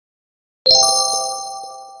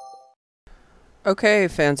Okay,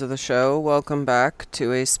 fans of the show, welcome back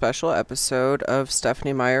to a special episode of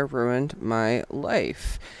Stephanie Meyer Ruined My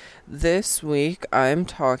Life. This week I'm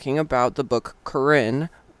talking about the book Corinne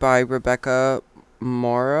by Rebecca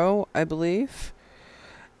Morrow, I believe.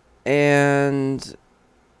 And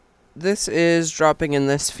this is dropping in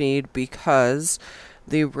this feed because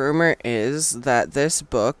the rumor is that this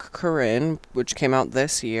book, Corinne, which came out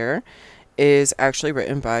this year, is actually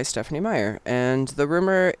written by Stephanie Meyer. And the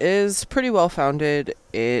rumor is pretty well founded.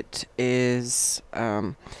 It is,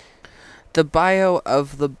 the bio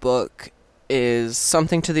of the book is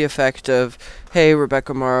something to the effect of, hey,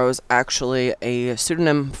 Rebecca Morrow is actually a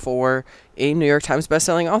pseudonym for a New York Times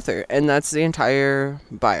bestselling author. And that's the entire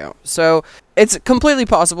bio. So it's completely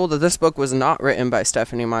possible that this book was not written by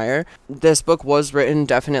Stephanie Meyer. This book was written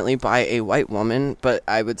definitely by a white woman, but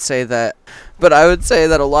I would say that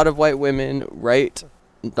a lot of white women write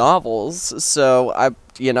novels. So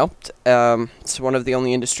it's one of the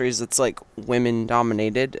only industries that's like women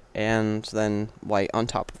dominated and then white on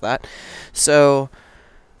top of that. So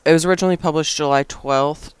it was originally published July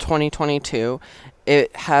 12th, 2022.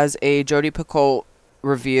 It has a Jodi Picoult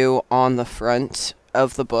review on the front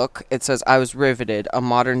of the book. It says, "I was riveted, a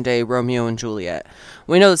modern day Romeo and Juliet."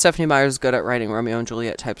 We know that Stephanie Meyer is good at writing Romeo and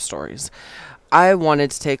Juliet type stories. I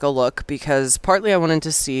wanted to take a look because partly I wanted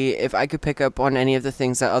to see if I could pick up on any of the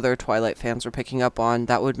things that other Twilight fans were picking up on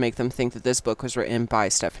that would make them think that this book was written by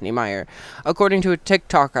Stephanie Meyer. According to a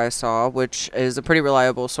TikTok I saw, which is a pretty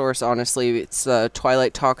reliable source, honestly, it's the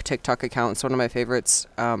Twilight Talk TikTok account. It's one of my favorites.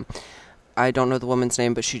 I don't know the woman's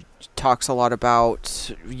name, but she talks a lot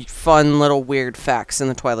about fun little weird facts in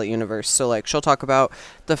the Twilight universe. So, like, she'll talk about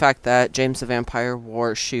the fact that James the Vampire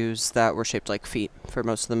wore shoes that were shaped like feet for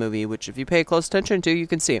most of the movie, which if you pay close attention to, you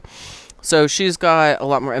can see. So she's got a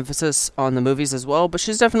lot more emphasis on the movies as well, but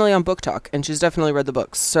she's definitely on Book Talk, and she's definitely read the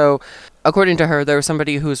books. So, according to her, there was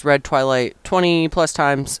somebody who's read Twilight 20 plus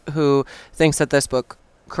times who thinks that this book,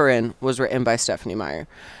 Corinne, was written by Stephanie Meyer.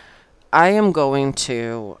 I am going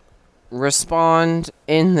to respond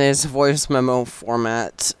in this voice memo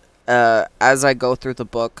format as I go through the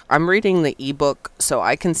book. I'm reading the ebook, so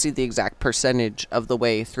I can see the exact percentage of the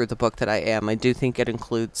way through the book that I am. I do think it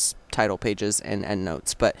includes title pages and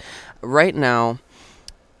endnotes, but right now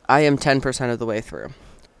I am 10% of the way through.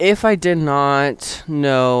 If I did not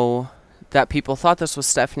know that people thought this was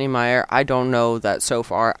Stephanie Meyer, I don't know that so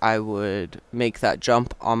far I would make that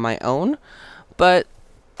jump on my own, but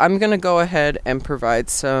I'm going to go ahead and provide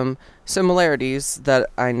some similarities that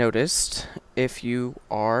I noticed if you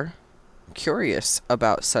are curious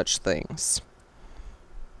about such things.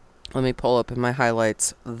 Let me pull up in my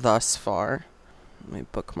highlights thus far. Let me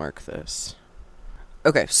bookmark this.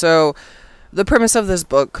 Okay, so the premise of this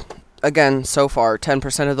book, again, so far,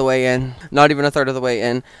 10% of the way in, not even a third of the way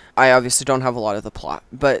in. I obviously don't have a lot of the plot,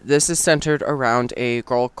 but this is centered around a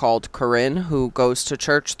girl called Corinne who goes to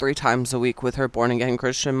church 3 times a week with her born-again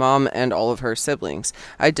Christian mom and all of her siblings.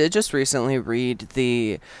 I did just recently read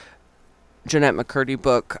the Jennette McCurdy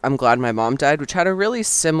book, I'm Glad My Mom Died, which had a really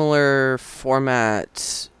similar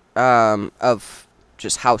format of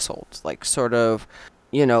just households, like sort of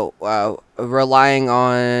relying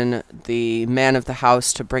on the man of the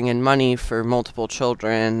house to bring in money for multiple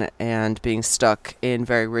children and being stuck in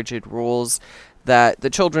very rigid rules that the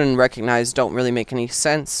children recognize don't really make any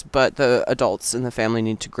sense, but the adults in the family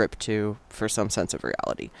need to grip to for some sense of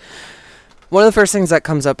reality. One of the first things that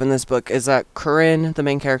comes up in this book is that Corinne, the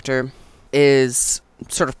main character, is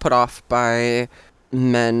sort of put off by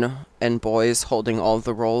men and boys holding all of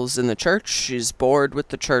the roles in the church. She's bored with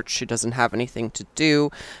the church. She doesn't have anything to do.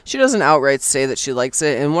 She doesn't outright say that she likes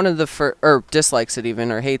it, and one of the or dislikes it even,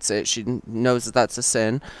 or hates it. She knows that that's a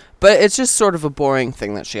sin, but it's just sort of a boring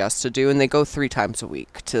thing that she has to do, and they go 3 times a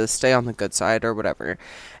week to stay on the good side or whatever.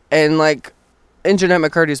 And like in Jennette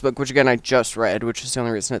McCurdy's book, which again I just read, which is the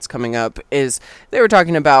only reason it's coming up, is they were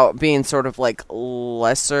talking about being sort of like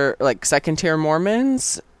lesser, like second tier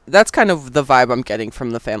Mormons. That's kind of the vibe I'm getting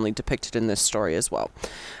from the family depicted in this story as well.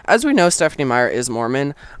 As we know, Stephanie Meyer is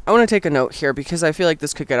Mormon. I want to take a note here because I feel like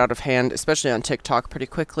this could get out of hand, especially on TikTok pretty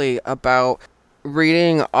quickly, about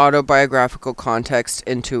reading autobiographical context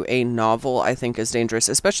into a novel. I think is dangerous,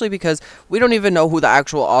 especially because we don't even know who the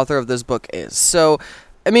actual author of this book is. So,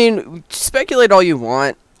 I mean, speculate all you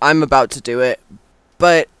want. I'm about to do it.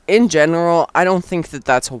 But in general, I don't think that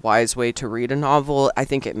that's a wise way to read a novel. I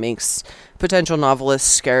think it makes potential novelists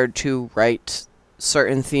scared to write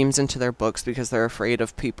certain themes into their books because they're afraid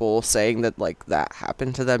of people saying that like that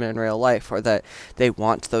happened to them in real life or that they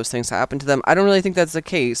want those things to happen to them. I don't really think that's the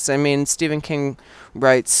case. I mean, Stephen King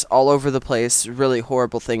writes all over the place really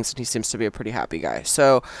horrible things and he seems to be a pretty happy guy.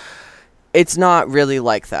 So it's not really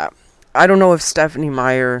like that. I don't know if Stephenie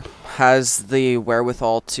Meyer has the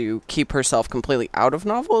wherewithal to keep herself completely out of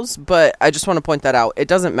novels, but I just want to point that out. It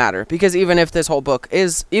doesn't matter, because even if this whole book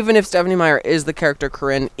is, even if Stephenie Meyer is the character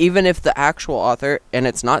Corinne, even if the actual author, and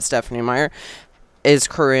it's not Stephenie Meyer, is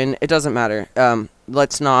Corinne, it doesn't matter.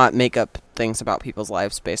 Let's not make up things about people's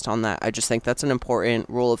lives based on that. I just think that's an important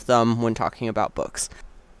rule of thumb when talking about books.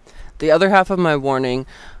 The other half of my warning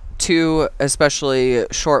to especially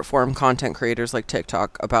short form content creators like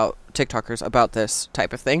TikTokers about this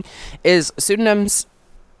type of thing is pseudonyms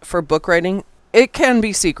for book writing. It can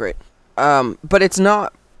be secret, but it's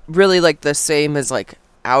not really like the same as like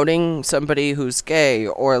outing somebody who's gay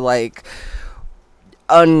or like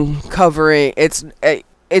uncovering.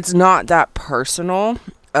 It's not that personal.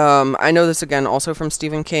 I know this again also from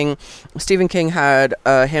Stephen King. Stephen King had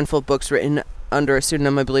a handful of books written under a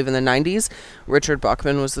pseudonym, I believe, in the 90s. Richard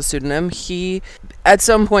Bachman was the pseudonym. At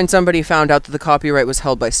some point, somebody found out that the copyright was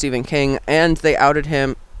held by Stephen King, and they outed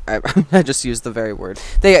him. I just used the very word.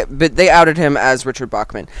 They outed him as Richard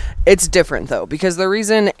Bachman. It's different, though, because the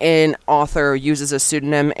reason an author uses a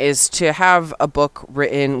pseudonym is to have a book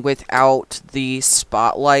written without the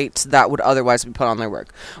spotlight that would otherwise be put on their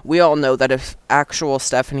work. We all know that if actual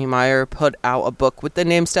Stephenie Meyer put out a book with the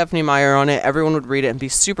name Stephenie Meyer on it, everyone would read it and be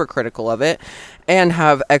super critical of it and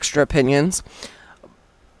have extra opinions.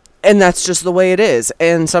 And that's just the way it is.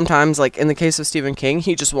 And sometimes, like in the case of Stephen King,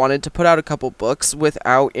 he just wanted to put out a couple books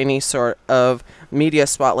without any sort of media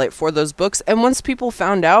spotlight for those books. And once people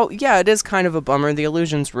found out, yeah, it is kind of a bummer. The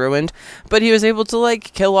illusion's ruined. But he was able to,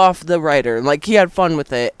 like, kill off the writer. Like, he had fun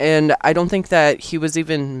with it. And I don't think that he was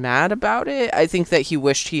even mad about it. I think that he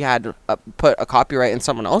wished he had put a copyright in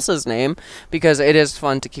someone else's name, because it is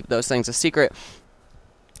fun to keep those things a secret.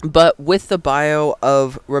 But with the bio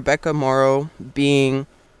of Rebecca Morrow being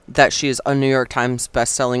that she is a New York Times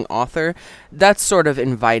bestselling author, that's sort of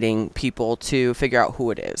inviting people to figure out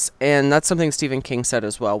who it is. And that's something Stephen King said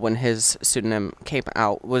as well when his pseudonym came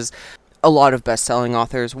out, was a lot of bestselling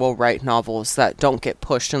authors will write novels that don't get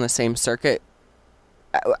pushed in the same circuit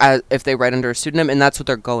as if they write under a pseudonym, and that's what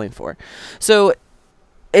they're going for. So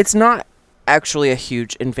it's not actually a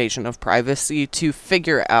huge invasion of privacy to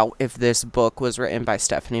figure out if this book was written by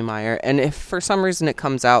Stephenie Meyer, and if for some reason it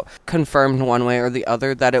comes out confirmed one way or the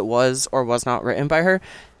other that it was or was not written by her,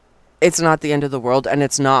 it's not the end of the world, and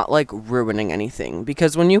it's not like ruining anything,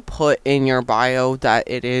 because when you put in your bio that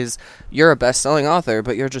you're a best-selling author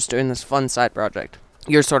but you're just doing this fun side project,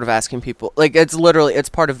 you're sort of asking people, like, it's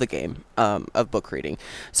part of the game of book reading.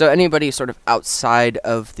 So anybody sort of outside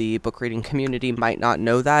of the book reading community might not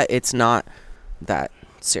know that. It's not that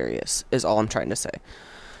serious, is all I'm trying to say.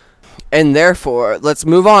 And therefore, let's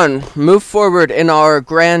move forward in our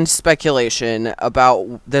grand speculation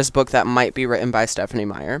about this book that might be written by Stephenie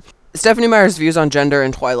Meyer. Stephenie Meyer's views on gender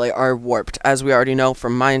in Twilight are warped, as we already know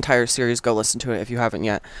from my entire series. Go listen to it if you haven't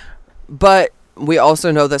yet. But we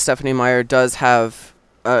also know that Stephenie Meyer does have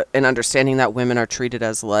an understanding that women are treated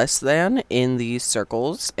as less than in these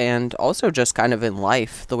circles, and also just kind of in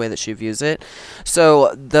life, the way that she views it.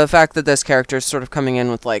 So the fact that this character is sort of coming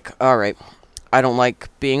in with like, all right, I don't like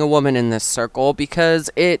being a woman in this circle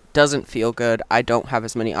because it doesn't feel good. I don't have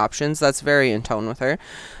as many options. That's very in tone with her.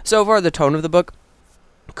 So far, the tone of the book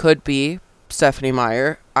could be Stephenie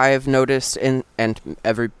Meyer. I've noticed, and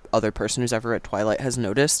every other person who's ever read Twilight has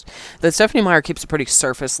noticed, that Stephenie Meyer keeps a pretty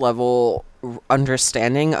surface level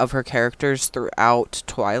understanding of her characters throughout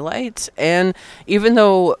Twilight. And even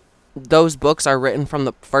though those books are written from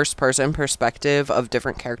the first person perspective of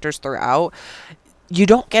different characters throughout, you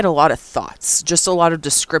don't get a lot of thoughts, just a lot of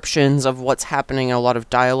descriptions of what's happening, a lot of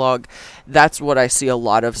dialogue. That's what I see a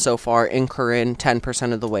lot of so far in Corinne,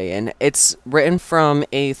 10% of the way in. It's written from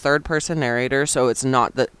a third-person narrator, so it's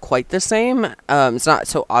not quite the same. It's not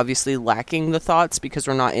so obviously lacking the thoughts because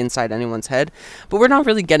we're not inside anyone's head, but we're not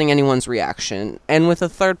really getting anyone's reaction. And with a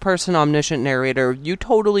third-person omniscient narrator, you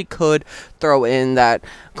totally could throw in that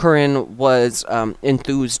Corinne was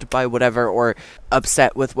enthused by whatever or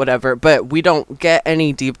upset with whatever, but we don't get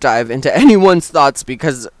any deep dive into anyone's thoughts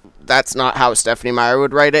because that's not how Stephenie Meyer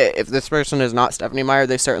would write it. If this person is not Stephenie Meyer,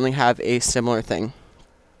 they certainly have a similar thing.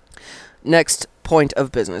 Next point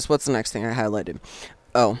of business. What's the next thing I highlighted?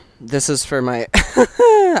 Oh, this is for my...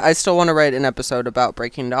 I still want to write an episode about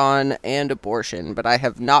Breaking Dawn and abortion, but I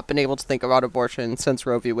have not been able to think about abortion since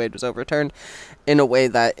Roe v. Wade was overturned in a way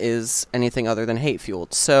that is anything other than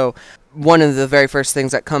hate-fueled. So one of the very first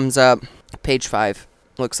things that comes up, page 5,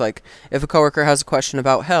 looks like, if a coworker has a question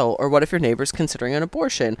about hell, or what if your neighbor's considering an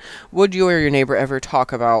abortion? Would you or your neighbor ever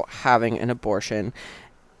talk about having an abortion?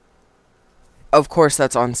 Of course,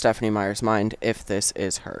 that's on Stephenie Meyer's mind if this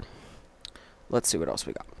is her. Let's see what else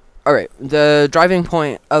we got. All right, the driving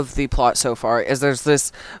point of the plot so far is there's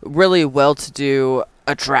this really well-to-do,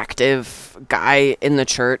 attractive guy in the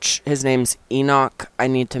church. His name's Enoch. I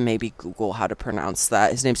need to maybe Google how to pronounce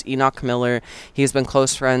that. His name's Enoch Miller. He's been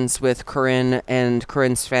close friends with Corinne and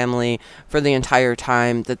Corinne's family for the entire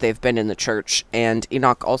time that they've been in the church. And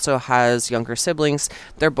Enoch also has younger siblings.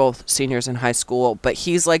 They're both seniors in high school, but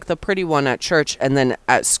he's like the pretty one at church, and then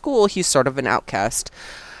at school, he's sort of an outcast.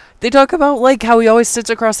 They talk about, like, how he always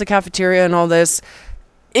sits across the cafeteria and all this.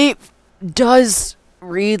 It does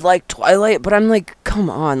read like Twilight, but I'm like,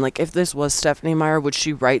 come on. Like, if this was Stephenie Meyer, would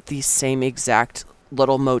she write these same exact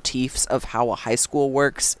little motifs of how a high school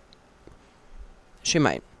works? She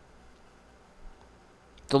might.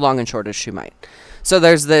 The long and short is she might. So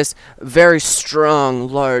there's this very strong,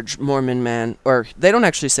 large Mormon man, or they don't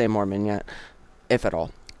actually say Mormon yet, if at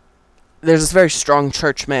all. There's this very strong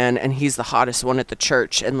church man, and he's the hottest one at the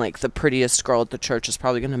church, and like the prettiest girl at the church is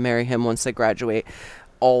probably going to marry him once they graduate.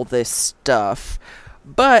 All this stuff.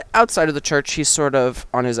 But outside of the church, he's sort of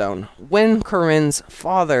on his own. When Corinne's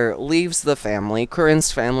father leaves the family,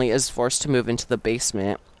 Corinne's family is forced to move into the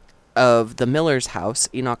basement of the Miller's house,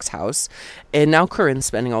 Enoch's house, and now Corinne's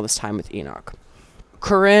spending all this time with Enoch.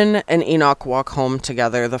 Corinne and Enoch walk home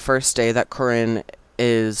together the first day that Corinne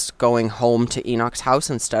is going home to Enoch's house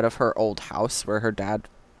instead of her old house where her dad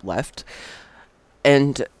left.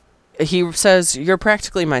 And he says, "You're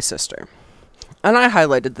practically my sister." And I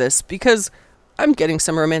highlighted this because I'm getting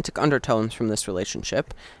some romantic undertones from this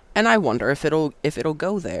relationship, and I wonder if it'll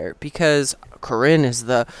go there, because Corinne is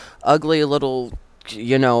the ugly little,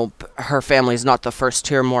 her family's not the first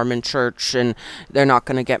tier Mormon church, and they're not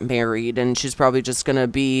going to get married, and she's probably just going to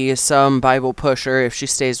be some Bible pusher if she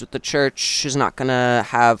stays with the church. She's not going to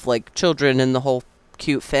have, like, children and the whole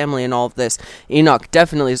cute family and all of this. Enoch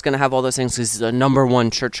definitely is going to have all those things. He's the number one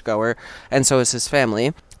churchgoer, and so is his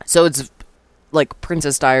family. So it's like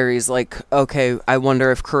Princess Diaries, like, okay, I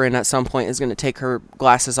wonder if Corinne at some point is going to take her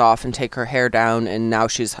glasses off and take her hair down, and now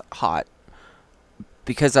she's hot.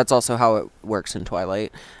 Because that's also how it works in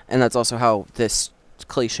Twilight, and that's also how this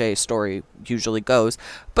cliche story usually goes.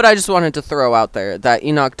 But I just wanted to throw out there that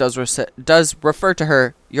Enoch does refer to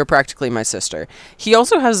her, "You're practically my sister." He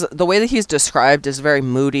also has, the way that he's described is very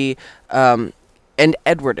moody, and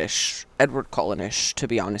Edward Cullen-ish, to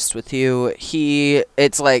be honest with you.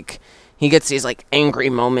 It's like, he gets these, like, angry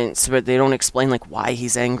moments, but they don't explain, like, why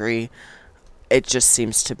he's angry. It just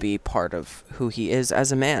seems to be part of who he is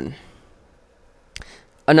as a man.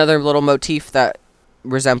 Another little motif that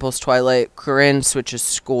resembles Twilight, Corinne switches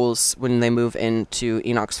schools when they move into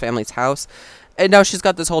Enoch's family's house. And now she's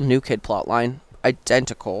got this whole new kid plot line,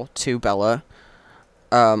 identical to Bella.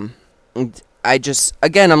 I'm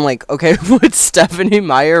like, okay, would Stephenie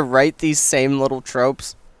Meyer write these same little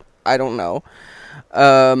tropes? I don't know.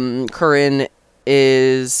 Corinne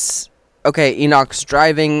is... Okay, Enoch's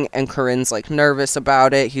driving, and Corinne's, like, nervous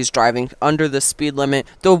about it. He's driving under the speed limit.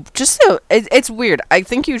 Though, it's weird. I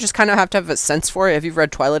think you just kind of have to have a sense for it if you've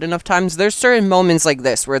read Twilight enough times. There's certain moments like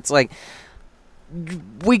this where it's like,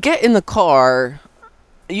 we get in the car.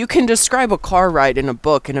 You can describe a car ride in a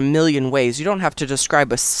book in a million ways. You don't have to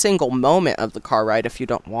describe a single moment of the car ride if you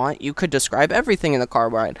don't want. You could describe everything in the car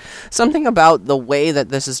ride. Something about the way that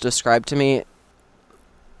this is described to me,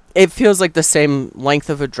 it feels like the same length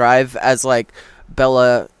of a drive as, like,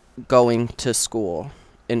 Bella going to school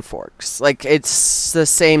in Forks. Like, it's the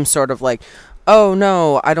same sort of, like, oh,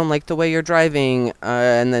 no, I don't like the way you're driving,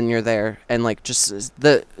 and then you're there. And, like, just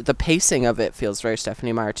the pacing of it feels very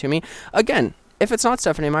Stephenie Meyer to me. Again, if it's not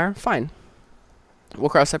Stephenie Meyer, fine. We'll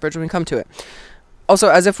cross that bridge when we come to it. Also,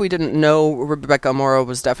 as if we didn't know, Rebecca Morrow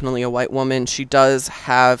was definitely a white woman. She does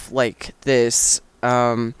have, like, this...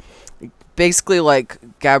 basically like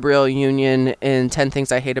Gabrielle Union in 10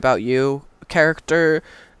 Things I Hate About You character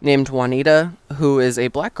named Juanita, who is a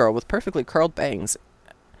black girl with perfectly curled bangs,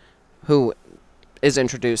 who is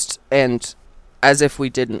introduced, and as if we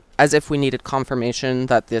needed confirmation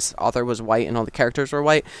that this author was white and all the characters were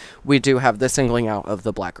white, we do have the singling out of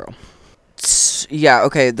the black girl. Yeah,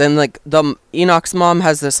 okay, then, like, Enoch's mom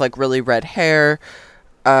has this, like, really red hair.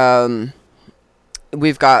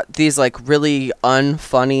 We've got these, like, really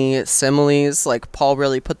unfunny similes, like, Paul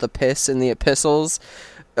really put the piss in the epistles.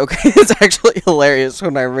 Okay, it's actually hilarious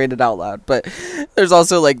when I read it out loud, but there's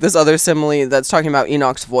also, like, this other simile that's talking about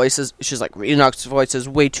Enoch's voice. She's like, Enoch's voice is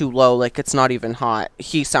way too low, like, it's not even hot.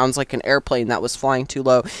 He sounds like an airplane that was flying too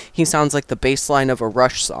low. He sounds like the bass line of a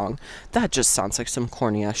Rush song. That just sounds like some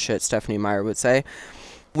corny-ass shit Stephenie Meyer would say.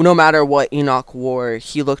 No matter what Enoch wore,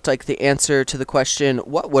 he looked like the answer to the question,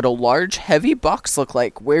 what would a large, heavy box look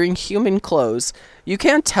like wearing human clothes? You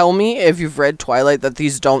can't tell me, if you've read Twilight, that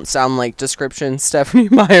these don't sound like descriptions Stephenie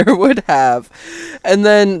Meyer would have. And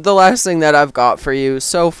then the last thing that I've got for you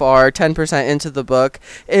so far, 10% into the book,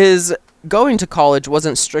 is going to college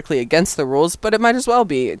wasn't strictly against the rules, but it might as well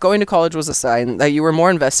be. Going to college was a sign that you were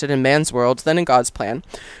more invested in man's world than in God's plan.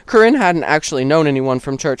 Corinne hadn't actually known anyone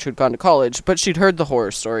from church who'd gone to college, but she'd heard the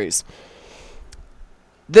horror stories.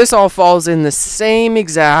 This all falls in the same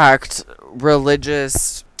exact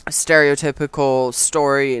religious stereotypical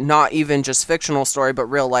story, not even just fictional story, but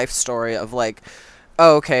real life story of like,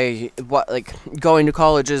 oh, okay, what, like, going to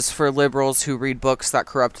college is for liberals who read books that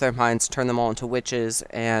corrupt their minds, turn them all into witches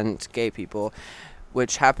and gay people,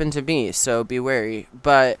 which happened to me, so be wary.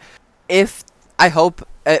 But if, I hope,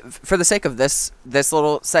 for the sake of this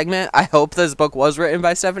little segment, I hope this book was written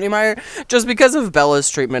by Stephenie Meyer, just because of Bella's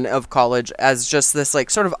treatment of college as just this, like,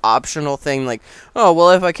 sort of optional thing, like, oh, well,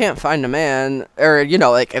 if I can't find a man, or, you know,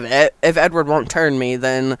 like, if Edward won't turn me,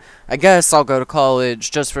 then I guess I'll go to college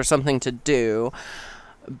just for something to do.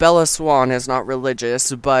 Bella Swan is not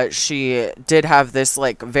religious, but she did have this,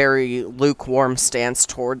 like, very lukewarm stance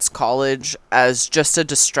towards college as just a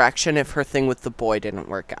distraction if her thing with the boy didn't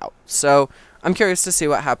work out. So, I'm curious to see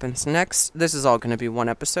what happens next. This is all going to be one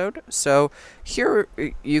episode, so here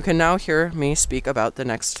you can now hear me speak about the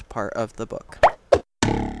next part of the book.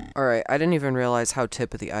 Alright, I didn't even realize how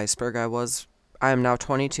tip of the iceberg I was. I am now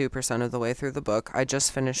 22% of the way through the book. I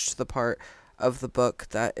just finished the part of the book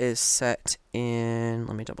that is set in,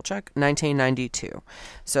 let me double check, 1992.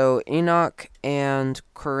 So Enoch and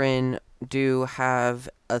Corinne do have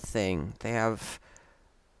a thing. They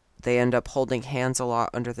end up holding hands a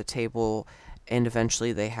lot under the table, and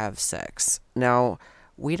eventually they have sex. Now,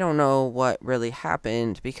 we don't know what really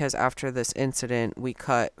happened because after this incident, we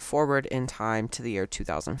cut forward in time to the year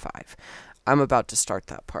 2005. I'm about to start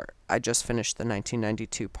that part. I just finished the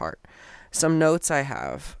 1992 part. Some notes I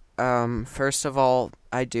have. First of all,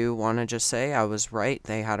 I do want to just say I was right.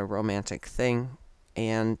 They had a romantic thing,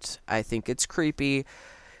 and I think it's creepy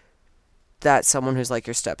that someone who's like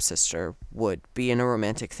your stepsister would be in a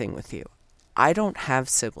romantic thing with you. I don't have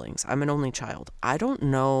siblings. I'm an only child. I don't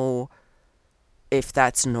know if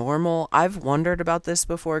that's normal. I've wondered about this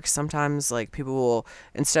before because sometimes, like, people will,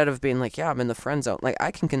 instead of being like, yeah, I'm in the friend zone, like,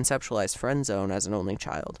 I can conceptualize friend zone as an only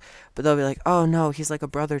child, but they'll be like, oh no, he's like a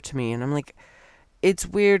brother to me, and I'm like, it's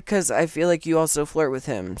weird because I feel like you also flirt with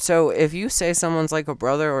him. So if you say someone's like a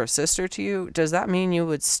brother or a sister to you, does that mean you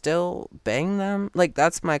would still bang them? Like,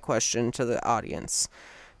 that's my question to the audience,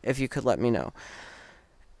 if you could let me know.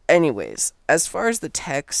 Anyways, as far as the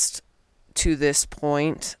text to this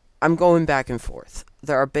point, I'm going back and forth.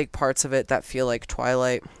 There are big parts of it that feel like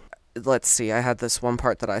Twilight. Let's see, I had this one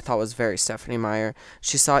part that I thought was very Stephenie Meyer.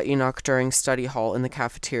 She saw Enoch during study hall in the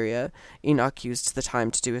cafeteria. Enoch used the time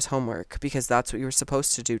to do his homework, because that's what you were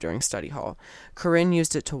supposed to do during study hall. Corinne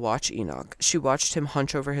used it to watch Enoch. She watched him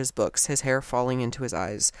hunch over his books, his hair falling into his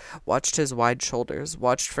eyes, watched his wide shoulders,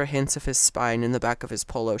 watched for hints of his spine in the back of his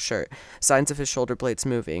polo shirt, signs of his shoulder blades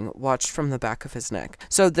moving, watched from the back of his neck.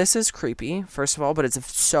 So this is creepy, first of all, but it's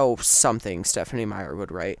so something Stephenie Meyer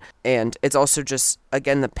would write. And it's also just,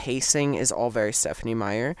 again, the pacing is all very Stephenie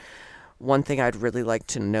Meyer. One thing I'd really like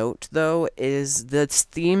to note, though, is the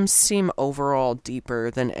themes seem overall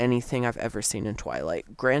deeper than anything I've ever seen in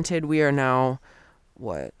Twilight. Granted, we are now,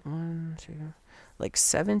 like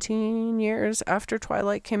 17 years after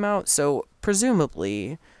Twilight came out, so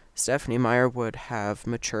presumably Stephenie Meyer would have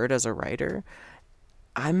matured as a writer.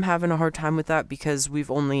 I'm having a hard time with that because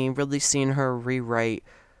we've only really seen her rewrite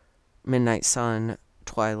Midnight Sun,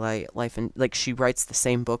 Twilight, Life, and like she writes the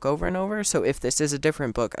same book over and over. So if this is a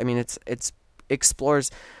different book, I mean, it's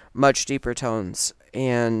explores much deeper tones,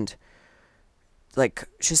 and like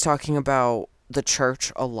she's talking about the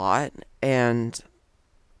church a lot and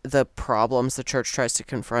the problems the church tries to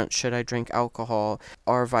confront. Should I drink alcohol?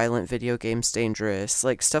 Are violent video games dangerous?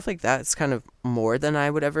 Like stuff like that. It's kind of more than I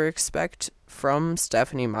would ever expect from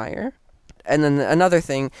Stephenie Meyer. And then another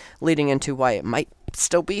thing leading into why it might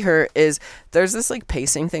still be her is there's this like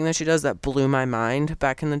pacing thing that she does that blew my mind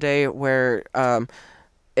back in the day, where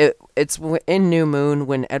it's in New Moon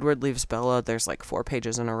when Edward leaves Bella. There's like 4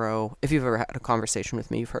 pages in a row. If you've ever had a conversation with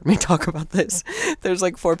me, you've heard me talk about this. There's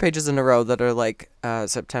like 4 pages in a row that are like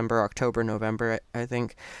September, October, November, I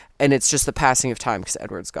think, and it's just the passing of time because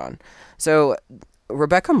Edward's gone. So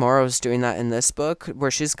Rebecca Morrow's doing that in this book, where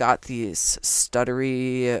she's got these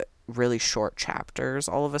stuttery, really short chapters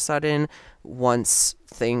all of a sudden once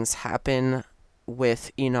things happen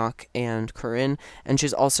with Enoch and Corinne, and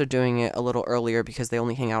she's also doing it a little earlier because they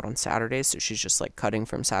only hang out on Saturdays, so she's just like cutting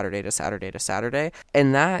from Saturday to Saturday to Saturday.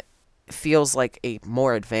 And that feels like a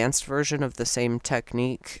more advanced version of the same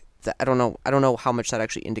technique. That I don't know how much that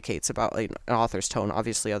actually indicates about like an author's tone.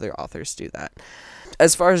 Obviously other authors do that.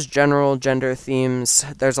 As far as general gender themes,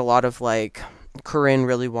 there's a lot of like Corinne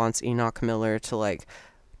really wants Enoch Miller to like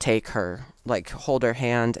take her, like hold her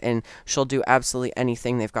hand, and she'll do absolutely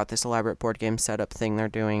anything. They've got this elaborate board game setup thing they're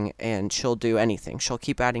doing, and she'll do anything. She'll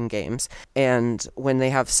keep adding games. And when they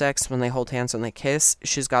have sex, when they hold hands, when they kiss,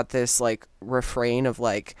 she's got this like refrain of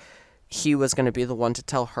like he was going to be the one to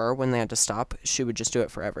tell her when they had to stop. She would just do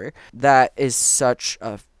it forever. That is such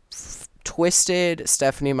a twisted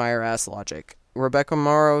Stephenie Meyer ass logic. Rebecca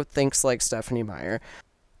Morrow thinks like Stephenie Meyer.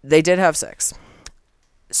 They did have sex.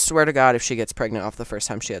 Swear to God, if she gets pregnant off the first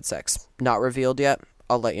time she had sex. Not revealed yet.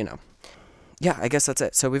 I'll let you know. Yeah, I guess that's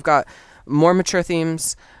it. So we've got more mature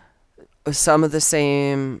themes, some of the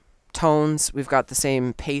same tones. We've got the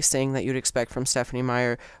same pacing that you'd expect from Stephenie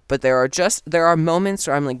Meyer, but there are moments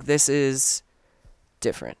where I'm like, this is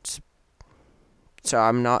different. So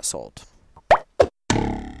I'm not sold.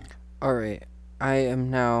 All right. I am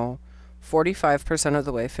now 45% of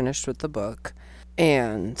the way finished with the book,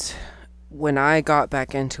 and when I got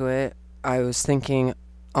back into it, I was thinking,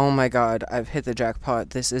 oh my God, I've hit the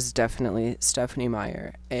jackpot. This is definitely Stephenie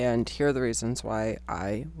Meyer. And here are the reasons why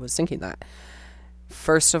I was thinking that.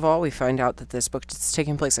 First of all, we find out that this book is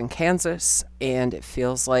taking place in Kansas, and it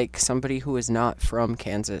feels like somebody who is not from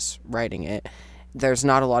Kansas writing it. There's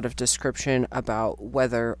not a lot of description about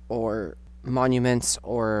weather or monuments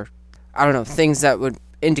or, I don't know, things that would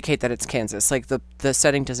indicate that it's Kansas. Like, the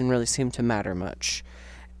setting doesn't really seem to matter much.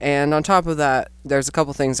 And on top of that, there's a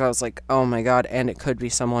couple things I was like, oh my God, and it could be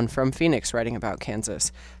someone from Phoenix writing about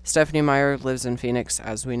Kansas. Stephenie Meyer lives in Phoenix,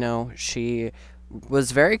 as we know. She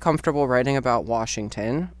was very comfortable writing about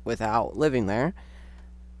Washington without living there.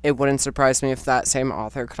 It wouldn't surprise me if that same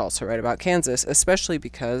author could also write about Kansas, especially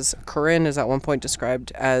because Corinne is at one point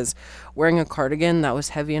described as wearing a cardigan that was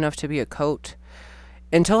heavy enough to be a coat.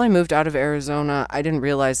 Until I moved out of Arizona, I didn't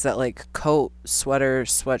realize that like coat, sweater,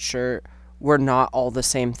 sweatshirt were not all the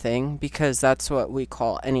same thing, because that's what we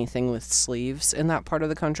call anything with sleeves in that part of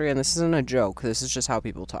the country, and this isn't a joke, this is just how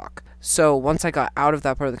people talk. So once I got out of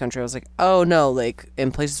that part of the country, I was like, oh no, like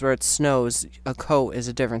in places where it snows, a coat is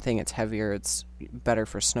a different thing. It's heavier, it's better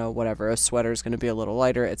for snow, whatever. A sweater is going to be a little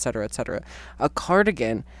lighter, etc., etc. A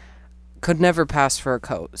cardigan could never pass for a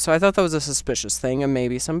coat. So I thought that was a suspicious thing, and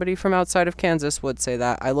maybe somebody from outside of Kansas would say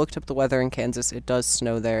that. I looked up the weather in Kansas. It does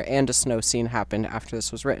snow there, and a snow scene happened after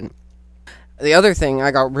this was written. The other thing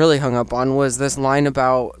I got really hung up on was this line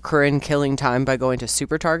about Corinne killing time by going to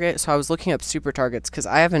Super Target. So I was looking up Super Targets because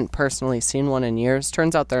I haven't personally seen one in years.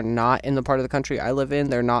 Turns out they're not in the part of the country I live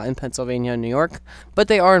in. They're not in Pennsylvania and New York, but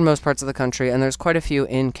they are in most parts of the country, and there's quite a few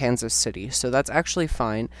in Kansas City. So that's actually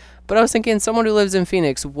fine. But I was thinking someone who lives in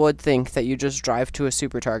Phoenix would think that you just drive to a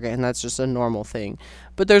Super Target and that's just a normal thing.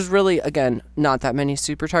 But there's really, again, not that many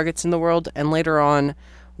Super Targets in the world, and later on,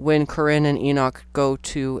 when Corinne and Enoch go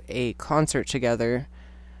to a concert together,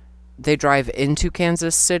 they drive into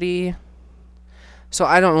Kansas City. So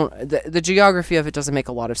I don't, the geography of it doesn't make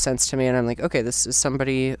a lot of sense to me, and I'm like, okay, this is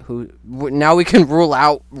somebody who, now we can rule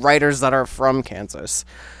out writers that are from Kansas.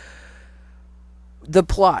 The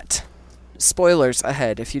plot. Spoilers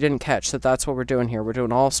ahead, if you didn't catch that that's what we're doing here. We're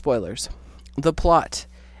doing all spoilers. The plot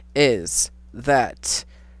is that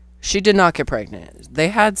she did not get pregnant. They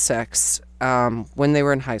had sex when they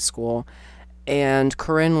were in high school, and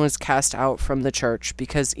Corinne was cast out from the church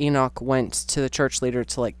because Enoch went to the church leader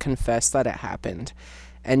to like confess that it happened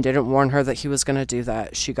and didn't warn her that he was going to do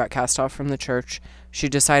that. She got cast off from the church. She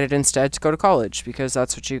decided instead to go to college because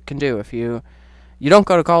that's what you can do if you don't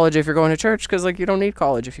go to college if you're going to church, because like you don't need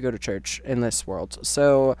college if you go to church in this world.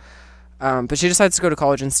 So but she decides to go to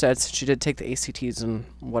college instead. So she did take the ACTs and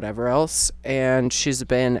whatever else, and she's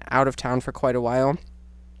been out of town for quite a while.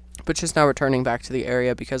 But she's now returning back to the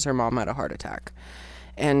area because her mom had a heart attack.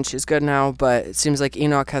 And she's good now, but it seems like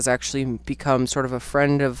Enoch has actually become sort of a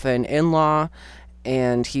friend of an in-law,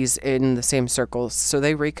 and he's in the same circles. So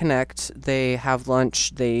they reconnect, they have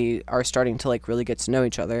lunch, they are starting to like really get to know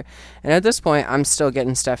each other. And at this point, I'm still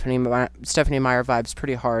getting Stephenie Meyer vibes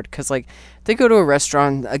pretty hard, because like they go to a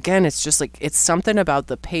restaurant. Again, it's just like, it's something about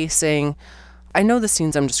the pacing. I know the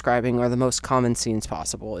scenes I'm describing are the most common scenes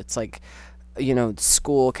possible. It's like, you know,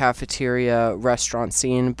 school, cafeteria, restaurant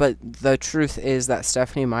scene, but the truth is that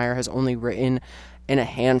Stephenie Meyer has only written in a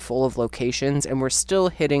handful of locations, and we're still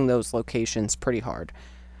hitting those locations pretty hard.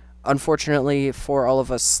 Unfortunately for all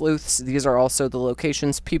of us sleuths, these are also the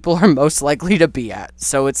locations people are most likely to be at.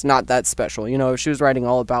 So it's not that special. You know, if she was writing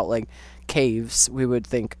all about like caves, we would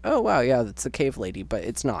think, oh wow, yeah, that's the cave lady, but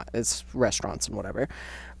it's not. It's restaurants and whatever.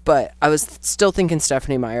 But I was still thinking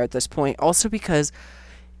Stephanie Meyer at this point, also because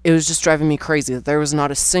it was just driving me crazy that there was not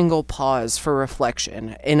a single pause for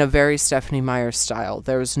reflection in a very Stephanie Meyer style.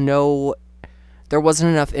 There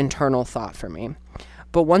wasn't enough internal thought for me.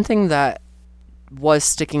 But one thing that was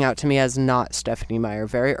sticking out to me as not Stephanie Meyer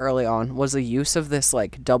very early on was the use of this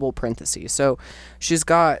like double parentheses. So she's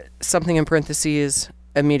got something in parentheses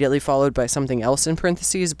immediately followed by something else in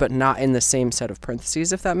parentheses, but not in the same set of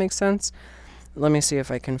parentheses, if that makes sense. Let me see if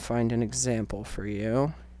I can find an example for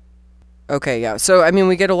you. Okay, yeah. So, I mean,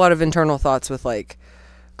 we get a lot of internal thoughts with, like,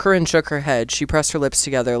 Corinne shook her head. She pressed her lips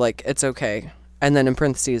together, like, it's okay. And then in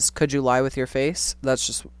parentheses, could you lie with your face? That's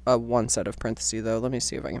just one set of parentheses, though. Let me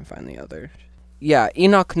see if I can find the other. Yeah,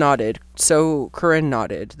 Enoch nodded. So Corinne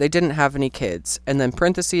nodded. They didn't have any kids. And then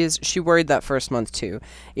parentheses, she worried that first month, too.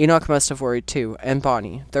 Enoch must have worried, too. And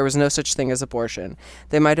Bonnie. There was no such thing as abortion.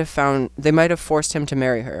 They might have forced him to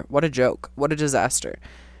marry her. What a joke. What a disaster.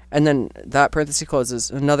 And then that parenthesis closes,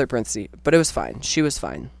 another parenthesis. But it was fine. She was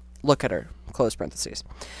fine. Look at her. Close parentheses.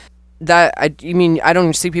 I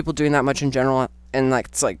don't see people doing that much in general, and like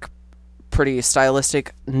it's like pretty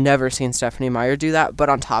stylistic. Never seen Stephanie Meyer do that. But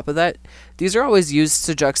on top of that, these are always used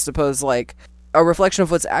to juxtapose like a reflection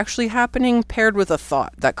of what's actually happening paired with a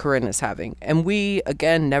thought that Corinne is having. And we,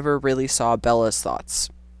 again, never really saw Bella's thoughts.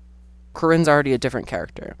 Corinne's already a different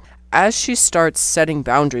character. As she starts setting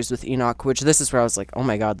boundaries with Enoch, which this is where I was like, oh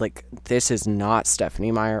my god, like, this is not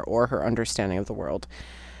Stephanie Meyer or her understanding of the world.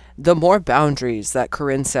 The more boundaries that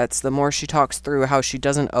Corinne sets, the more she talks through how she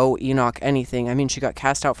doesn't owe Enoch anything. I mean, she got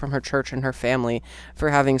cast out from her church and her family for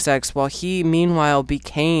having sex, while he, meanwhile,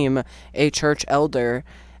 became a church elder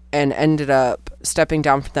and ended up stepping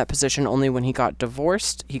down from that position only when he got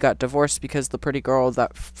divorced. He got divorced because the pretty girl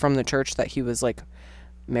that from the church that he was, like,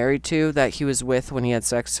 married to, that he was with when he had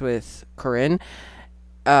sex with Corinne,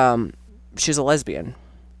 she's a lesbian.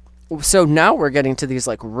 So now we're getting to these,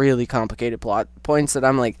 like, really complicated plot points that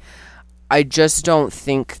I'm like, I just don't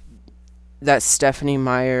think that Stephanie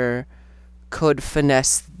Meyer could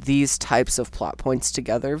finesse these types of plot points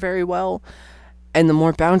together very well. And the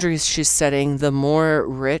more boundaries she's setting, the more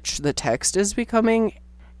rich the text is becoming.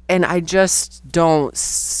 And I just don't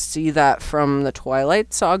see that from the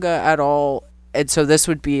Twilight Saga at all. And so this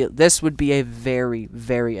would be a very,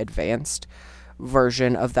 very advanced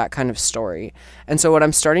version of that kind of story. And so what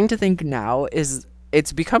I'm starting to think now is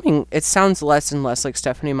it sounds less and less like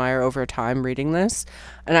Stephanie Meyer over time reading this.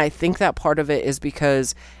 And I think that part of it is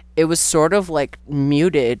because it was sort of like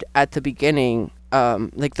muted at the beginning.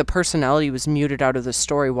 Like the personality was muted out of the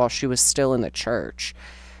story while she was still in the church.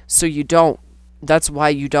 So that's why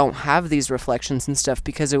you don't have these reflections and stuff,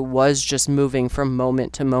 because it was just moving from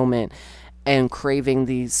moment to moment and craving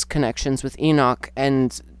these connections with Enoch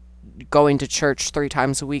and going to church 3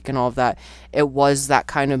 times a week and all of that. It was that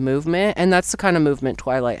kind of movement, and that's the kind of movement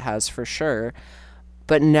Twilight has for sure.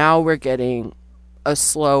 But now we're getting a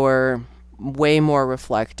slower, way more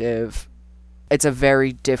reflective. It's a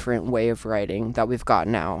very different way of writing that we've got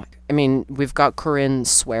now. I mean, we've got Corinne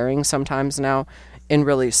swearing sometimes now in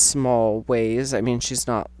really small ways. I mean, she's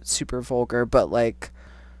not super vulgar, but like,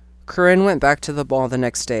 Corinne went back to the ball the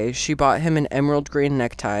next day. She bought him an emerald green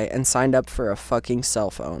necktie and signed up for a fucking cell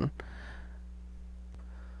phone.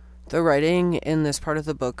 The writing in this part of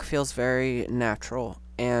the book feels very natural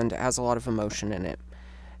and has a lot of emotion in it.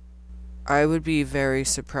 I would be very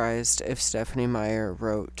surprised if Stephanie Meyer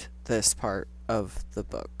wrote this part of the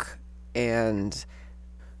book. And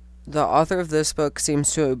the author of this book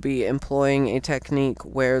seems to be employing a technique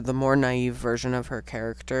where the more naive version of her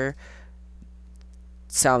character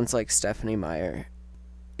sounds like Stephanie Meyer.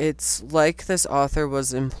 It's like this author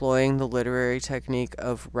was employing the literary technique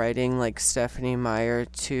of writing like Stephanie Meyer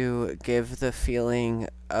to give the feeling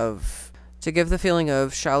of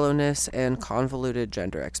shallowness and convoluted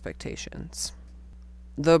gender expectations.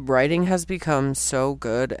 The writing has become so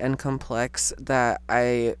good and complex that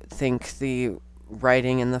I think the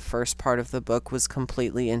writing in the first part of the book was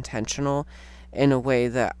completely intentional in a way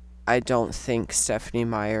that I don't think Stephanie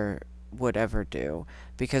Meyer would ever do,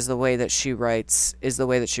 because the way that she writes is the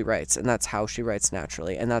way that she writes, and that's how she writes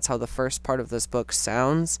naturally, and that's how the first part of this book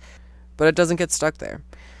sounds, but it doesn't get stuck there.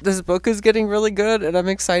 This book is getting really good, and I'm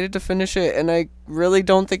excited to finish it, and I really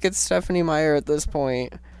don't think it's Stephanie Meyer at this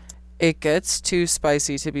point. It gets too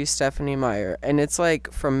spicy to be Stephanie Meyer, and it's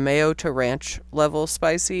like from mayo to ranch level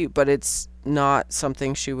spicy, but it's not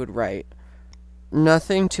something she would write.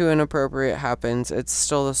 Nothing too inappropriate happens. It's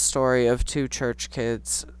still the story of two church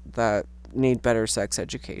kids that need better sex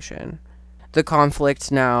education. The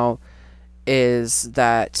conflict now is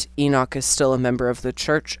that Enoch is still a member of the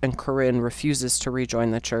church and Corinne refuses to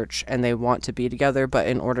rejoin the church, and they want to be together, but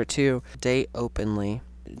in order to date openly,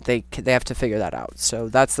 they have to figure that out. So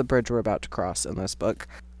that's the bridge we're about to cross in this book.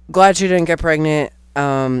 Glad she didn't get pregnant.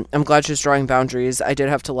 I'm glad she's drawing boundaries. I did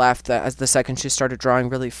have to laugh that as the second she started drawing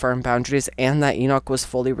really firm boundaries and that Enoch was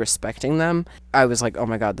fully respecting them, I was like, oh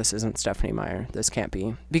my god, this isn't Stephenie Meyer. This can't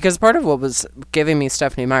be. Because part of what was giving me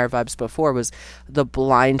Stephenie Meyer vibes before was the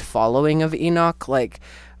blind following of Enoch. Like,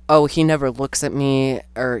 oh, he never looks at me,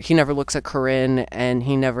 or he never looks at Corinne, and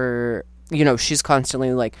he never, she's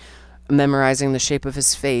constantly like memorizing the shape of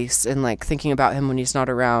his face and like thinking about him when he's not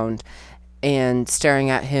around and staring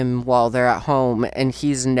at him while they're at home, and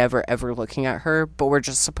he's never ever looking at her, but we're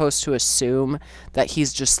just supposed to assume that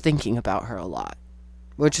he's just thinking about her a lot,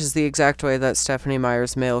 which is the exact way that Stephenie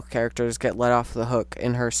Meyer's male characters get let off the hook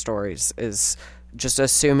in her stories, is just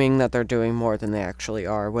assuming that they're doing more than they actually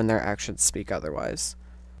are when their actions speak otherwise.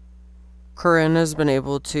 Corinne has been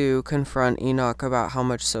able to confront Enoch about how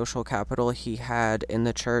much social capital he had in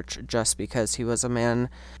the church just because he was a man.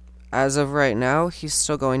 As of right now, he's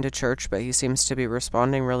still going to church, but he seems to be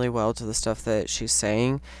responding really well to the stuff that she's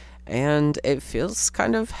saying, and it feels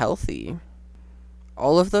kind of healthy.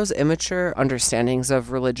 All of those immature understandings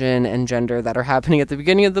of religion and gender that are happening at the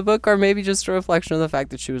beginning of the book are maybe just a reflection of the fact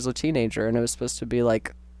that she was a teenager and it was supposed to be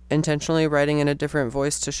like intentionally writing in a different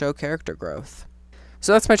voice to show character growth.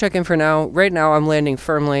 So that's my check-in for now. Right now, I'm landing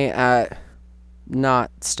firmly at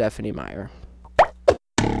not Stephenie Meyer.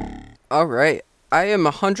 All right. I am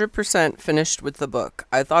 100% finished with the book.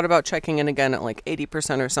 I thought about checking in again at like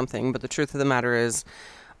 80% or something, but the truth of the matter is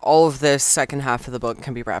all of this second half of the book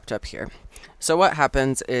can be wrapped up here. So what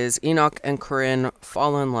happens is Enoch and Corinne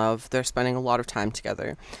fall in love. They're spending a lot of time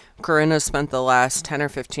together. Corinne has spent the last 10 or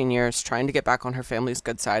 15 years trying to get back on her family's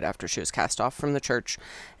good side after she was cast off from the church,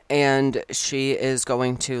 and she is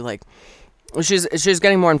going to like she's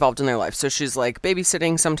getting more involved in their life. So she's like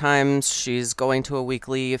babysitting sometimes, she's going to a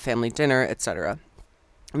weekly family dinner, etc.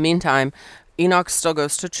 Meantime, Enoch still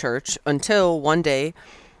goes to church until one day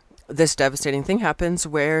this devastating thing happens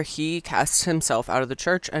where he casts himself out of the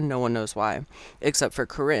church and no one knows why, except for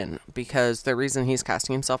Corinne, because the reason he's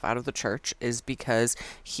casting himself out of the church is because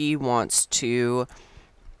he wants to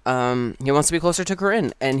be closer to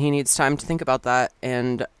Corinne, and he needs time to think about that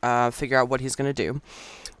and figure out what he's going to do.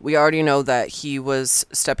 We already know that he was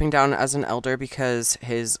stepping down as an elder because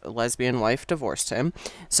his lesbian wife divorced him.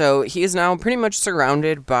 So he is now pretty much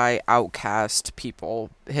surrounded by outcast people.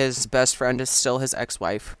 His best friend is still his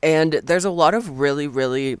ex-wife. And there's a lot of really,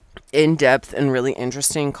 really in-depth and really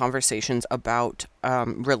interesting conversations about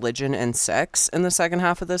religion and sex in the second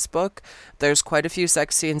half of this book. There's quite a few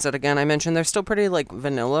sex scenes that, again, I mentioned, they're still pretty, like,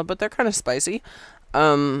 vanilla, but they're kind of spicy.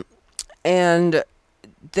 And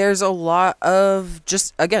there's a lot of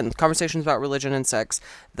just, again, conversations about religion and sex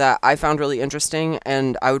that I found really interesting,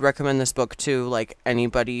 and I would recommend this book to, like,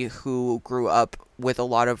 anybody who grew up with a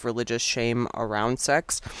lot of religious shame around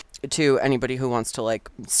sex, to anybody who wants to,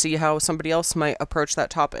 like, see how somebody else might approach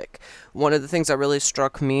that topic. One of the things that really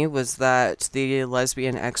struck me was that the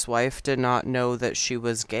lesbian ex-wife did not know that she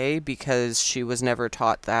was gay because she was never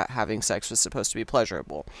taught that having sex was supposed to be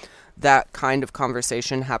pleasurable. That kind of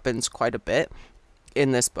conversation happens quite a bit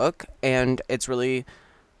in this book, and it's really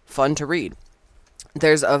fun to read.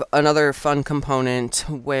 There's another fun component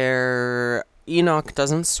where Enoch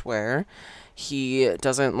doesn't swear. He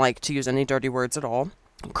doesn't like to use any dirty words at all.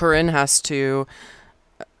 Corinne has to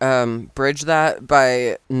bridge that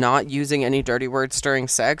by not using any dirty words during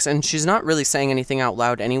sex, and she's not really saying anything out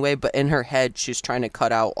loud anyway, but in her head she's trying to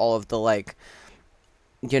cut out all of the, like,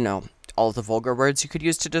 all of the vulgar words you could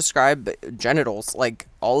use to describe genitals, like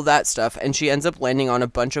all that stuff, and she ends up landing on a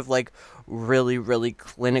bunch of, like, really, really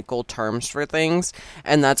clinical terms for things,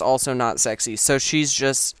 and that's also not sexy. So she's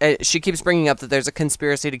just, she keeps bringing up that there's a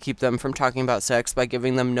conspiracy to keep them from talking about sex by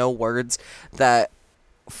giving them no words that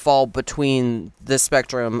fall between the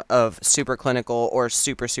spectrum of super clinical or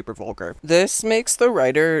super, super vulgar. This makes the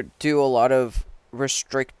writer do a lot of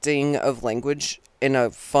restricting of language in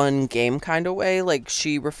a fun game kind of way. Like,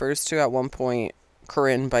 she refers to at one point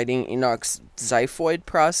Corinne biting Enoch's xiphoid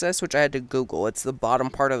process, which I had to Google. It's the bottom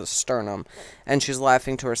part of the sternum, and she's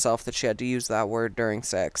laughing to herself that she had to use that word during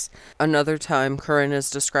sex. Another time, Corinne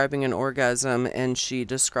is describing an orgasm, and she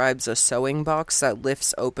describes a sewing box that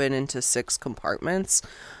lifts open into 6 compartments.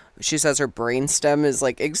 She says her brainstem is,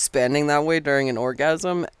 like, expanding that way during an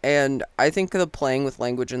orgasm, and I think the playing with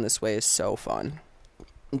language in this way is so fun.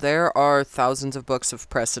 There are thousands of books of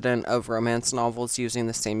precedent of romance novels using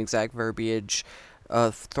the same exact verbiage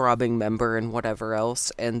of throbbing member and whatever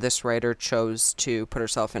else, and this writer chose to put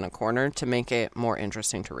herself in a corner to make it more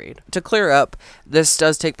interesting to read. To clear up, this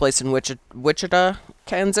does take place in Wichita,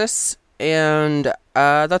 Kansas, and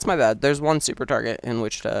that's my bad. There's one super target in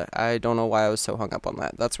Wichita. I don't know why I was so hung up on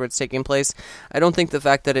that. That's where it's taking place. I don't think the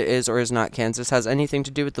fact that it is or is not Kansas has anything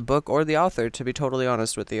to do with the book or the author, to be totally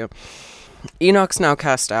honest with you. Enoch's now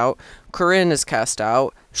cast out. Corinne is cast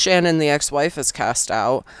out. Shannon, the ex-wife, is cast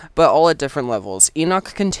out, but all at different levels.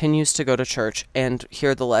 Enoch continues to go to church and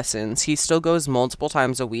hear the lessons. He still goes multiple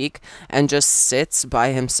times a week and just sits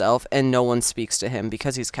by himself, and no one speaks to him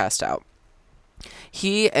because he's cast out.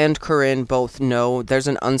 He and Corinne both know there's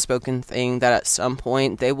an unspoken thing that at some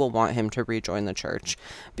point they will want him to rejoin the church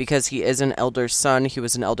because he is an elder's son. He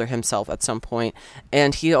was an elder himself at some point,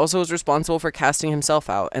 and he also is responsible for casting himself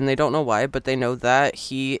out. And they don't know why, but they know that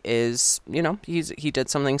he is, he did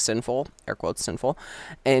something sinful, air quotes sinful,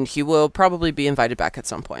 and he will probably be invited back at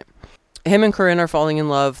some point. Him and Corinne are falling in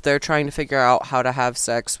love. They're trying to figure out how to have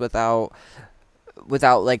sex without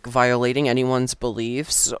like violating anyone's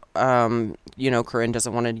beliefs. Corinne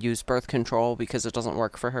doesn't want to use birth control because it doesn't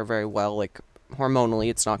work for her very well. Like hormonally,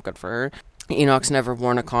 it's not good for her. Enoch's never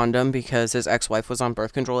worn a condom because his ex-wife was on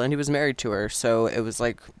birth control and he was married to her. So it was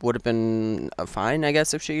like, would have been fine, I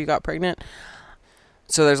guess, if she got pregnant.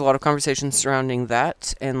 So there's a lot of conversations surrounding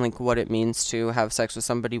that and like what it means to have sex with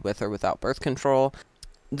somebody with or without birth control.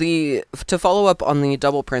 To follow up on the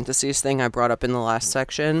double parentheses thing I brought up in the last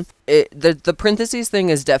section, the parentheses thing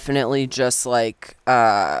is definitely just like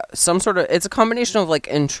some sort of, it's a combination of like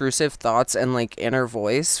intrusive thoughts and like inner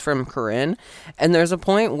voice from Corinne. And there's a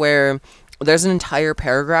point where there's an entire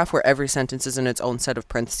paragraph where every sentence is in its own set of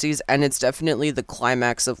parentheses, and it's definitely the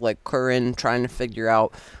climax of like Corinne trying to figure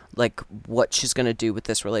out like what she's going to do with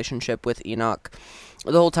this relationship with Enoch.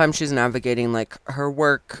 The whole time she's navigating like her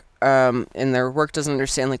work, and their work doesn't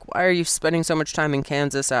understand, like, why are you spending so much time in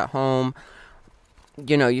Kansas at home?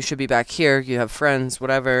 You should be back here. You have friends,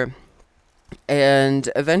 whatever.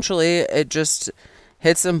 And eventually it just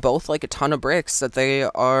hits them both like a ton of bricks that they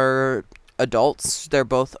are adults. They're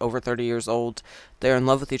both over 30 years old. They're in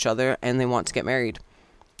love with each other and they want to get married.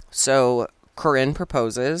 So Corinne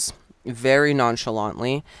proposes very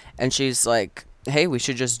nonchalantly, and she's like, hey, we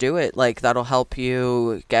should just do it. Like, that'll help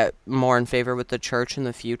you get more in favor with the church in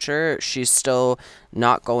the future. She's still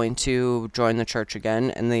not going to join the church again,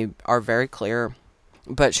 and they are very clear.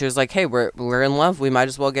 But she was like, hey, we're in love. We might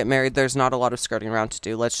as well get married. There's not a lot of skirting around to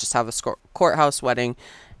do. Let's just have a courthouse wedding,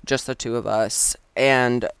 just the two of us.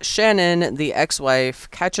 And Shannon, the ex-wife,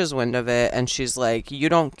 catches wind of it, and she's like, you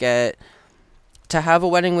don't get to have a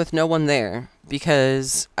wedding with no one there,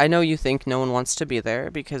 because I know you think no one wants to be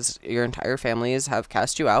there because your entire families have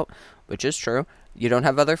cast you out, which is true. You don't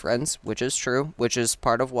have other friends, which is true, which is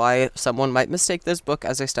part of why someone might mistake this book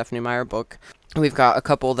as a Stephenie Meyer book. We've got a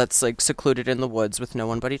couple that's like secluded in the woods with no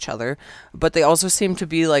one but each other, but they also seem to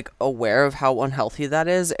be like aware of how unhealthy that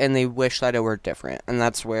is, and they wish that it were different, and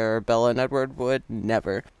that's where Bella and Edward would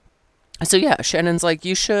never. So yeah, Shannon's like,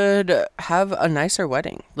 you should have a nicer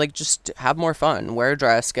wedding. Like, just have more fun. Wear a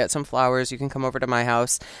dress, get some flowers, you can come over to my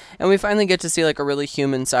house. And we finally get to see, like, a really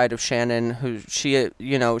human side of Shannon, who she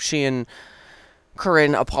and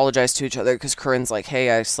Corinne apologize to each other because Corinne's like,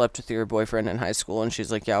 hey, I slept with your boyfriend in high school. And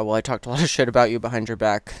she's like, yeah, well, I talked a lot of shit about you behind your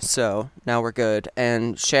back, so now we're good.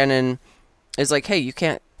 And Shannon is like, hey, you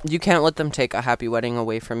can't let them take a happy wedding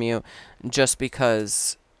away from you just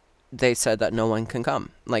because they said that no one can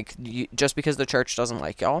come. Like, just because the church doesn't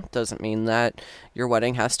like y'all doesn't mean that your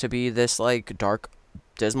wedding has to be this like dark,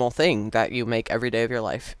 dismal thing that you make every day of your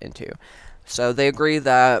life into. So they agree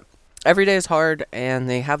that every day is hard, and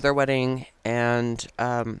they have their wedding, and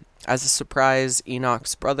as a surprise,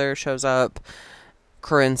 Enoch's brother shows up.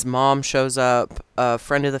 Corinne's mom shows up, a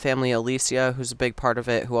friend of the family, Alicia, who's a big part of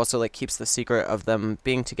it, who also like keeps the secret of them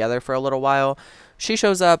being together for a little while. She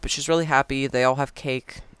shows up, she's really happy, they all have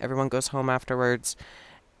cake, everyone goes home afterwards,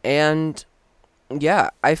 and yeah,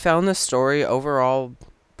 I found this story overall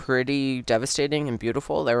pretty devastating and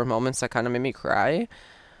beautiful. There were moments that kind of made me cry,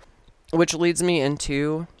 which leads me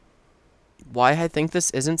into why I think this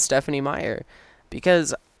isn't Stephenie Meyer,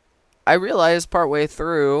 because I realized partway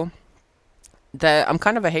through that I'm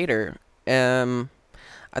kind of a hater.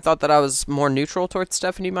 I thought that I was more neutral towards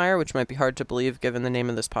Stephenie Meyer, which might be hard to believe given the name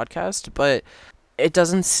of this podcast, but it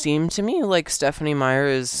doesn't seem to me like Stephenie Meyer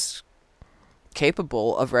is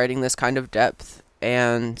capable of writing this kind of depth,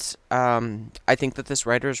 and I think that this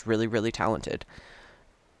writer is really, really talented.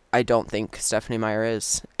 I don't think Stephenie Meyer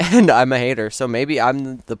is, and I'm a hater, so maybe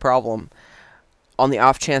I'm the problem. On the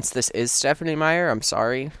off chance this is Stephenie Meyer, I'm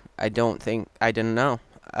sorry. I didn't know.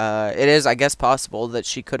 It is, I guess, possible that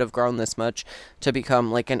she could have grown this much to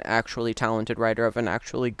become like an actually talented writer of an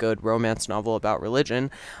actually good romance novel about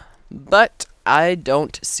religion, but I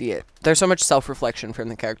don't see it. There's so much self-reflection from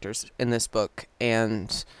the characters in this book,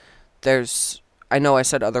 and there's I know I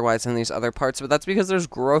said otherwise in these other parts, but that's because there's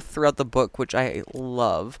growth throughout the book, which I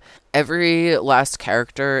love. Every last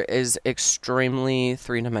character is extremely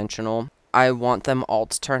three-dimensional. I want them all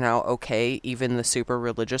to turn out okay, even the super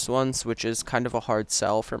religious ones, which is kind of a hard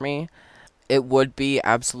sell for me. It would be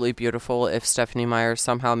absolutely beautiful if Stephenie Meyer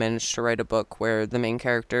somehow managed to write a book where the main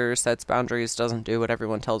character sets boundaries, doesn't do what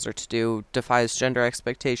everyone tells her to do, defies gender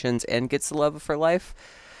expectations, and gets the love of her life.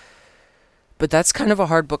 But that's kind of a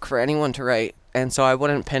hard book for anyone to write, and so I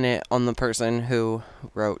wouldn't pin it on the person who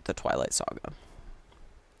wrote the Twilight Saga.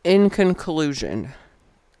 In conclusion,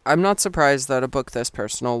 I'm not surprised that a book this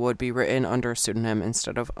personal would be written under a pseudonym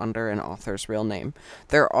instead of under an author's real name.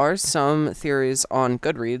 There are some theories on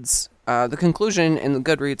Goodreads. The conclusion in the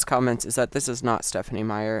Goodreads comments is that this is not Stephenie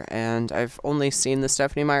Meyer, and I've only seen the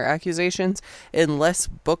Stephenie Meyer accusations in less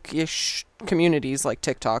bookish communities like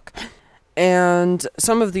TikTok. And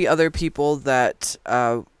some of the other people that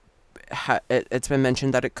it's been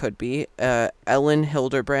mentioned that it could be. Ellen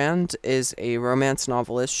Hilderbrand is a romance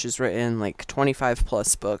novelist. She's written like 25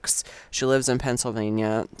 plus books. She lives in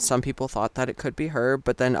Pennsylvania. Some people thought that it could be her,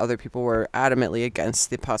 but then other people were adamantly against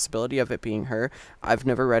the possibility of it being her. I've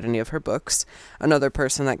never read any of her books. Another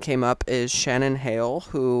person that came up is Shannon Hale,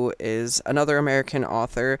 who is another American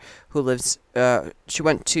author who lives, she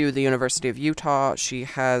went to the University of Utah. She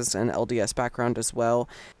has an LDS background as well.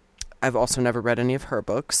 I've also never read any of her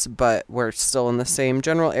books, but we're still in the same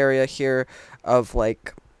general area here of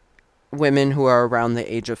like women who are around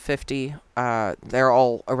the age of 50. They're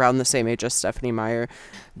all around the same age as Stephenie Meyer.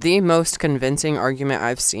 The most convincing argument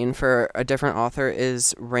I've seen for a different author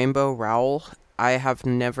is Rainbow Rowell. I have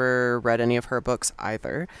never read any of her books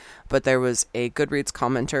either, but there was a Goodreads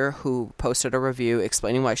commenter who posted a review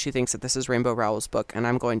explaining why she thinks that this is Rainbow Rowell's book, and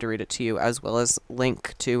I'm going to read it to you as well as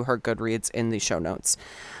link to her Goodreads in the show notes.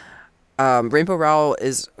 Rainbow Rowell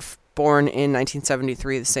is born in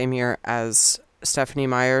 1973, the same year as Stephenie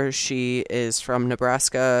Meyer. She is from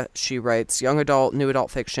Nebraska. She writes young adult, new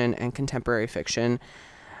adult fiction, and contemporary fiction.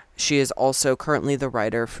 She is also currently the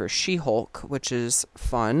writer for She-Hulk, which is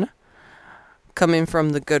fun. Coming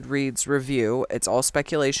from the Goodreads review, it's all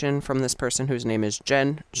speculation from this person whose name is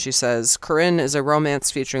Jen. She says, Corinne is a romance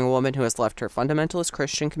featuring a woman who has left her fundamentalist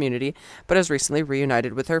Christian community, but has recently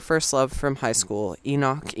reunited with her first love from high school,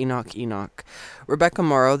 Enoch. Rebecca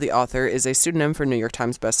Morrow, the author, is a pseudonym for New York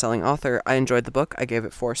Times bestselling author. I enjoyed the book. I gave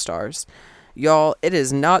it 4 stars. Y'all, it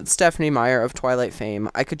is not Stephenie Meyer of Twilight fame.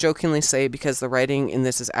 I could jokingly say because the writing in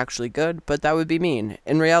this is actually good, but that would be mean.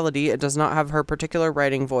 In reality, it does not have her particular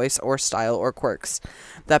writing voice or style or quirks.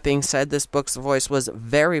 That being said, this book's voice was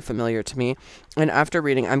very familiar to me, and after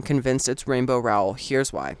reading, I'm convinced it's Rainbow Rowell.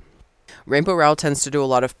 Here's why. Rainbow Rowell tends to do a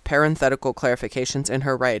lot of parenthetical clarifications in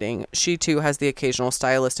her writing. She, too, has the occasional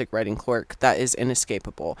stylistic writing quirk that is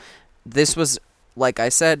inescapable. This was, like I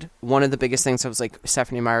said, one of the biggest things I was like,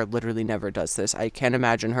 Stephenie Meyer literally never does this. I can't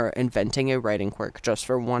imagine her inventing a writing quirk just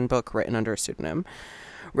for one book written under a pseudonym.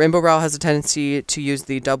 Rainbow Rowell has a tendency to use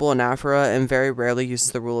the double anaphora and very rarely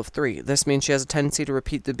uses the rule of 3. This means she has a tendency to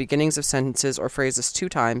repeat the beginnings of sentences or phrases 2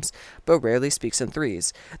 times, but rarely speaks in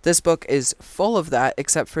 3s. This book is full of that,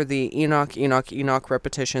 except for the Enoch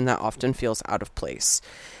repetition that often feels out of place.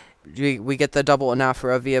 We get the double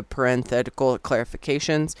anaphora via parenthetical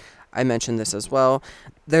clarifications. I mentioned this as well.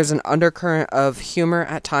 There's an undercurrent of humor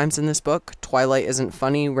at times in this book. Twilight isn't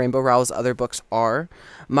funny. Rainbow Rowell's other books are.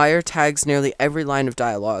 Meyer tags nearly every line of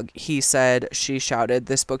dialogue. He said, she shouted.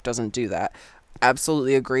 This book doesn't do that.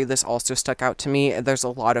 Absolutely agree. This also stuck out to me. There's a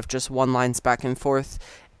lot of just one-lines back and forth.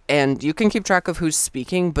 And you can keep track of who's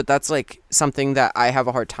speaking, but that's like something that I have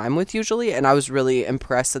a hard time with usually. And I was really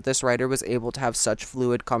impressed that this writer was able to have such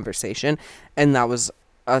fluid conversation. And that was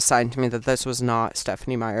a sign to me that this was not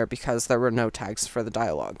Stephenie Meyer because there were no tags for the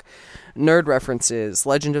dialogue. Nerd references,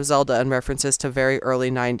 Legend of Zelda, and references to very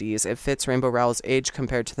early 90s. It fits Rainbow Rowell's age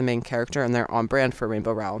compared to the main character, and they're on brand for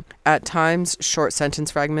Rainbow Rowell. At times, short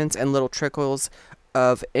sentence fragments and little trickles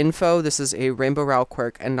of info. This is a Rainbow Rowell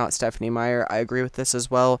quirk and not Stephenie Meyer. I agree with this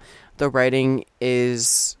as well. The writing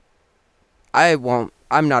is...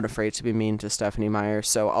 I'm not afraid to be mean to Stephenie Meyer,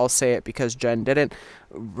 so I'll say it because Jen didn't.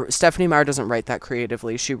 Stephenie Meyer doesn't write that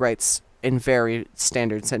creatively. She writes in very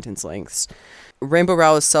standard sentence lengths. Rainbow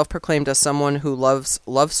Rowell is self-proclaimed as someone who loves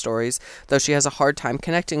love stories, though she has a hard time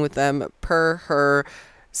connecting with them. Per her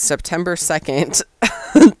September 2nd,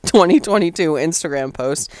 2022 Instagram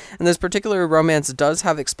post. And this particular romance does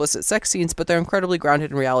have explicit sex scenes, but they're incredibly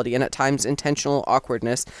grounded in reality and at times intentional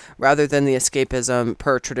awkwardness rather than the escapism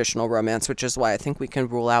per traditional romance, which is why I think we can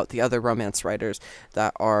rule out the other romance writers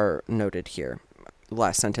that are noted here. The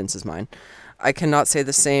last sentence is mine. I cannot say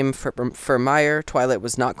the same for Meyer. Twilight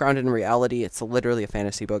was not grounded in reality. It's literally a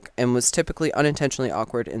fantasy book and was typically unintentionally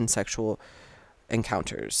awkward in sexual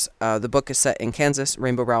encounters. The book is set in Kansas.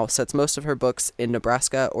 Rainbow Rowell sets most of her books in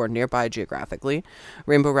Nebraska or nearby geographically.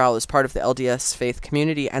 Rainbow Rowell is part of the LDS faith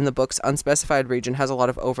community, and the book's unspecified region has a lot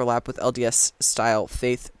of overlap with LDS-style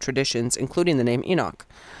faith traditions, including the name Enoch.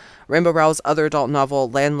 Rainbow Rowell's other adult novel,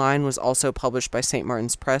 Landline, was also published by St.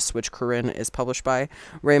 Martin's Press, which Corinne is published by.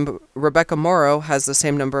 Rebecca Morrow has the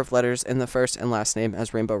same number of letters in the first and last name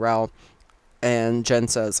as Rainbow Rowell. And Jen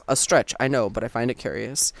says, a stretch, I know, but I find it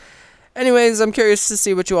curious. Anyways, I'm curious to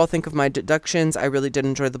see what you all think of my deductions. I really did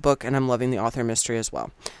enjoy the book, and I'm loving the author mystery as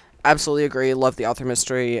well. Absolutely agree. Love the author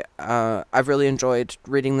mystery. I've really enjoyed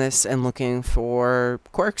reading this and looking for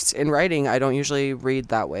quirks in writing. I don't usually read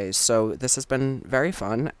that way, so this has been very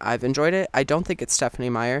fun. I've enjoyed it. I don't think it's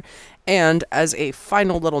Stephenie Meyer. And as a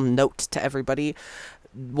final little note to everybody,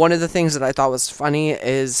 one of the things that I thought was funny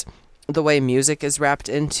is the way music is wrapped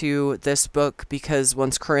into this book, because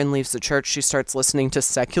once Corinne leaves the church, she starts listening to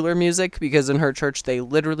secular music, because in her church, they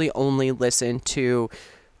literally only listen to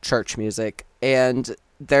church music. And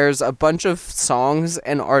there's a bunch of songs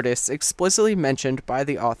and artists explicitly mentioned by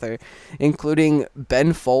the author, including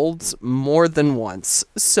Ben Folds, more than once.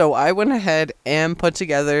 So I went ahead and put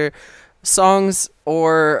together songs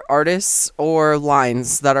or artists or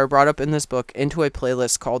lines that are brought up in this book into a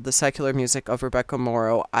playlist called The Secular Music of Rebecca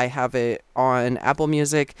Morrow. I have it on Apple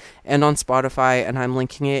Music and on Spotify, and I'm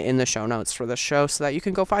linking it in the show notes for the show so that you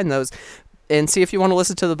can go find those and see if you want to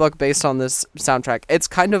listen to the book based on this soundtrack. It's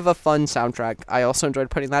kind of a fun soundtrack. I also enjoyed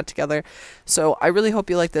putting that together. So I really hope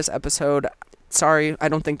you like this episode. Sorry, I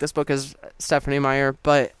don't think this book is Stephenie Meyer,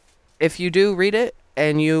 but if you do read it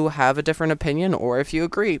and you have a different opinion, or if you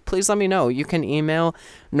agree, please let me know. You can email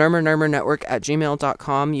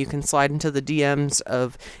nurmurnurmurnetwork@gmail.com. You can slide into the DMs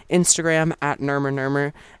of Instagram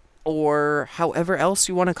 @nurmurnurmur, or however else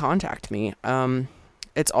you want to contact me.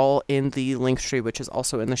 It's all in the link tree, which is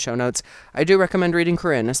also in the show notes. I do recommend reading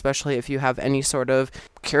Corinne, especially if you have any sort of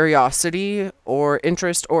curiosity or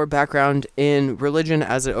interest or background in religion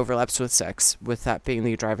as it overlaps with sex, with that being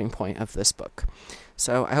the driving point of this book.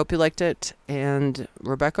 So I hope you liked it, and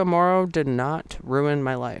Rebecca Morrow did not ruin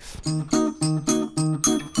my life.